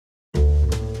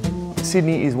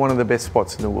Sydney is one of the best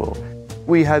spots in the world.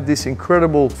 We have this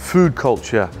incredible food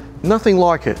culture, nothing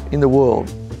like it in the world.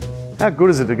 How good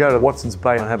is it to go to Watson's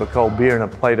Bay and have a cold beer and a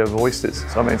plate of oysters?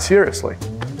 I mean, seriously.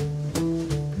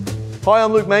 Hi,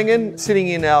 I'm Luke Mangan, sitting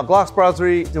in our Glass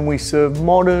Brasserie, and we serve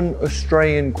modern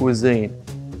Australian cuisine.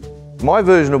 My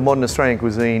version of modern Australian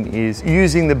cuisine is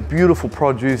using the beautiful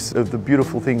produce of the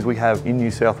beautiful things we have in New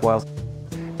South Wales.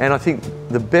 And I think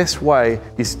the best way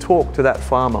is talk to that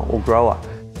farmer or grower.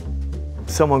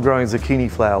 Someone growing zucchini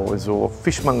flowers or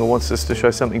fishmonger wants us to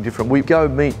show something different. We go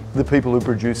meet the people who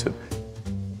produce it.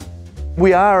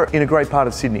 We are in a great part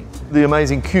of Sydney. The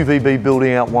amazing QVB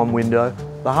building out one window.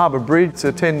 The Harbour Bridge, it's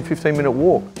a 10-15 minute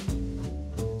walk.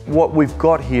 What we've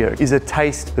got here is a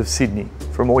taste of Sydney,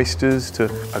 from oysters to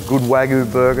a good Wagyu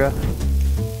burger.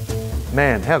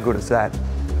 Man, how good is that?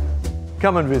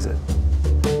 Come and visit.